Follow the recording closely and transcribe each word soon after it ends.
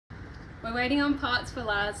We're waiting on parts for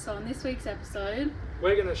Laz, so on this week's episode,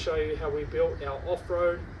 we're going to show you how we built our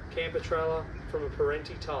off-road camper trailer from a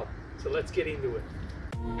Perentie tub. So let's get into it.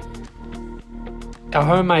 Our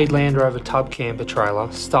homemade Land Rover tub camper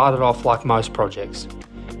trailer started off like most projects,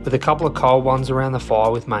 with a couple of cold ones around the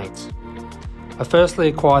fire with mates. I firstly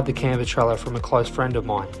acquired the camper trailer from a close friend of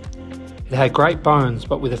mine. It had great bones,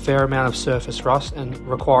 but with a fair amount of surface rust and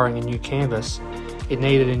requiring a new canvas, it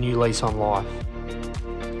needed a new lease on life.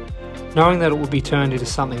 Knowing that it would be turned into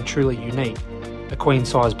something truly unique, a queen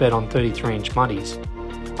size bed on 33-inch muddies,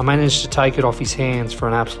 I managed to take it off his hands for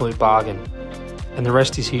an absolute bargain, and the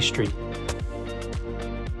rest is history.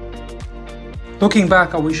 Looking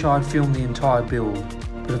back, I wish I had filmed the entire build,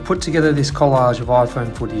 but I've put together this collage of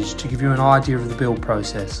iPhone footage to give you an idea of the build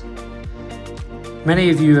process. Many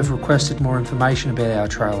of you have requested more information about our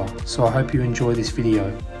trailer, so I hope you enjoy this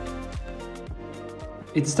video.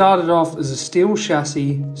 It started off as a steel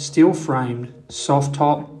chassis, steel framed, soft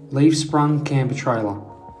top, leaf sprung camper trailer.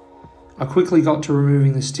 I quickly got to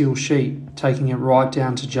removing the steel sheet, taking it right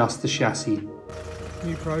down to just the chassis.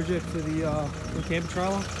 New project for the camper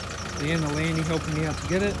trailer. And the landing helping me out to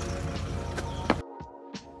get it.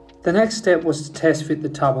 The next step was to test fit the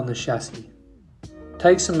tub on the chassis.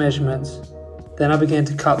 Take some measurements, then I began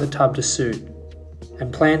to cut the tub to suit,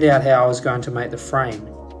 and planned out how I was going to make the frame,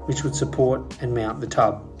 which would support and mount the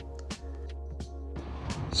tub.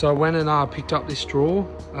 So I went and picked up this drawer.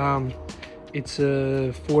 It's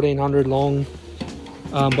a 1400 long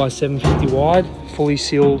by 750 wide, fully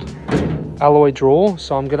sealed alloy drawer.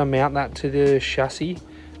 So I'm going to mount that to the chassis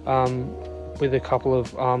with a couple of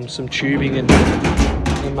some tubing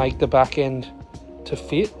and make the back end to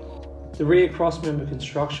fit. The rear crossmember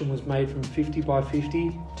construction was made from 50 by 50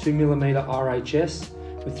 2mm RHS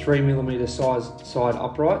with 3mm side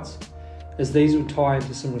uprights, as these would tie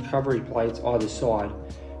into some recovery plates either side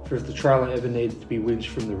for if the trailer ever needed to be winched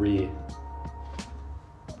from the rear.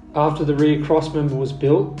 After the rear crossmember was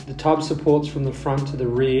built, the tub supports from the front to the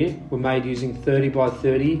rear were made using 30 by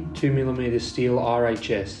 30 2mm steel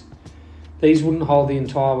RHS. These wouldn't hold the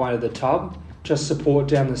entire weight of the tub, just support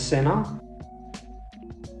down the centre.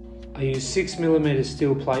 I used 6mm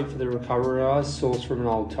steel plate for the recovery eyes sourced from an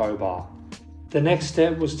old tow bar. The next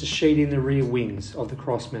step was to sheet in the rear wings of the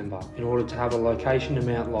crossmember in order to have a location to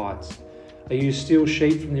mount lights. I used steel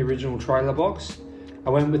sheet from the original trailer box.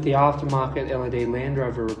 I went with the aftermarket LED Land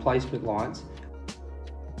Rover replacement lights.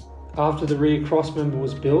 After the rear crossmember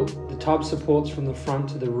was built, the tub supports from the front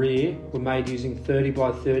to the rear were made using 30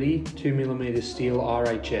 by 30 2mm steel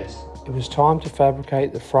RHS. It was time to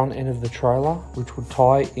fabricate the front end of the trailer, which would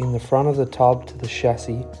tie in the front of the tub to the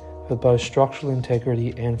chassis for both structural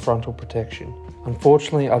integrity and frontal protection.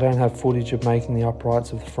 Unfortunately, I don't have footage of making the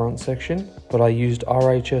uprights of the front section, but I used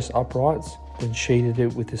RHS uprights, then sheeted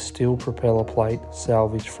it with a steel propeller plate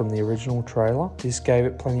salvaged from the original trailer. This gave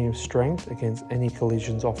it plenty of strength against any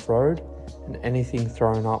collisions off-road and anything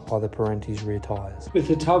thrown up by the Perentie's rear tyres. With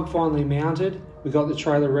the tub finally mounted, we got the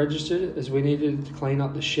trailer registered as we needed to clean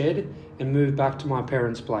up the shed and move back to my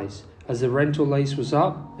parents' place, as the rental lease was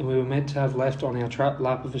up and we were meant to have left on our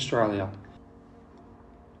lap of Australia.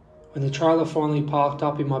 When the trailer finally parked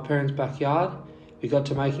up in my parents' backyard, we got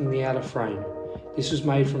to making the outer frame. This was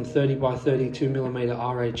made from 30 by 30 2mm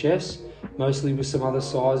RHS, mostly with some other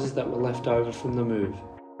sizes that were left over from the move.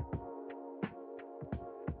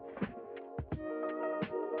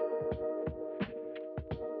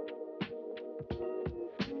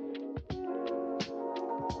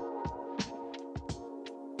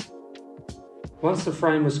 Once the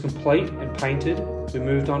frame was complete and painted, we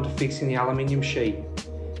moved on to fixing the aluminium sheet.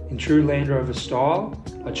 In true Land Rover style,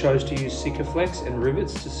 I chose to use Sikaflex and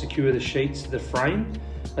rivets to secure the sheets to the frame,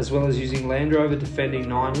 as well as using Land Rover Defending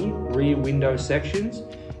 90 rear window sections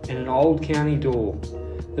and an old county door.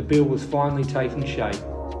 The build was finally taking shape.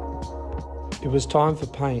 It was time for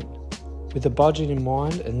paint. With a budget in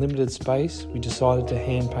mind and limited space, we decided to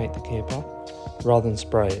hand paint the camper rather than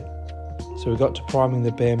spray it. So we got to priming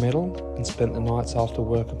the bare metal and spent the nights after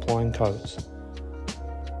work applying coats.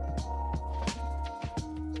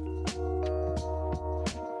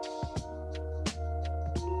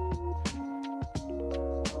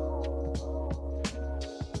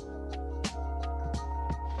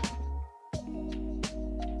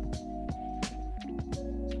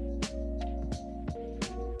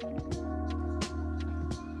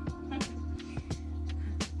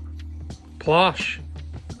 Plush.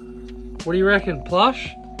 What do you reckon, plush?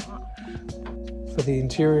 For the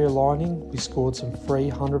interior lining, we scored some free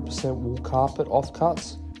 100% wool carpet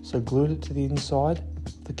offcuts, so glued it to the inside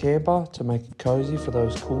of the camper to make it cozy for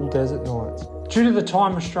those cool desert nights. Due to the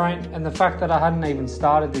time restraint and the fact that I hadn't even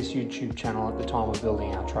started this YouTube channel at the time of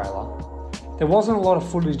building our trailer, there wasn't a lot of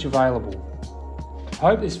footage available. I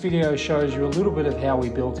hope this video shows you a little bit of how we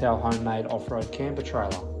built our homemade off-road camper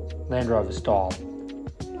trailer, Land Rover style.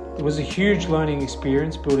 It was a huge learning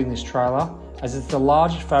experience building this trailer, as it's the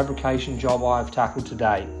largest fabrication job I have tackled to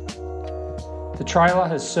date. The trailer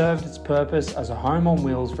has served its purpose as a home on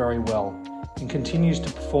wheels very well and continues to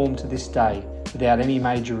perform to this day without any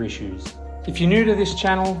major issues. If you're new to this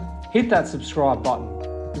channel, hit that subscribe button.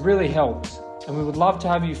 It really helps, and we would love to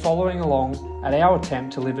have you following along at our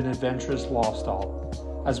attempt to live an adventurous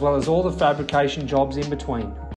lifestyle, as well as all the fabrication jobs in between.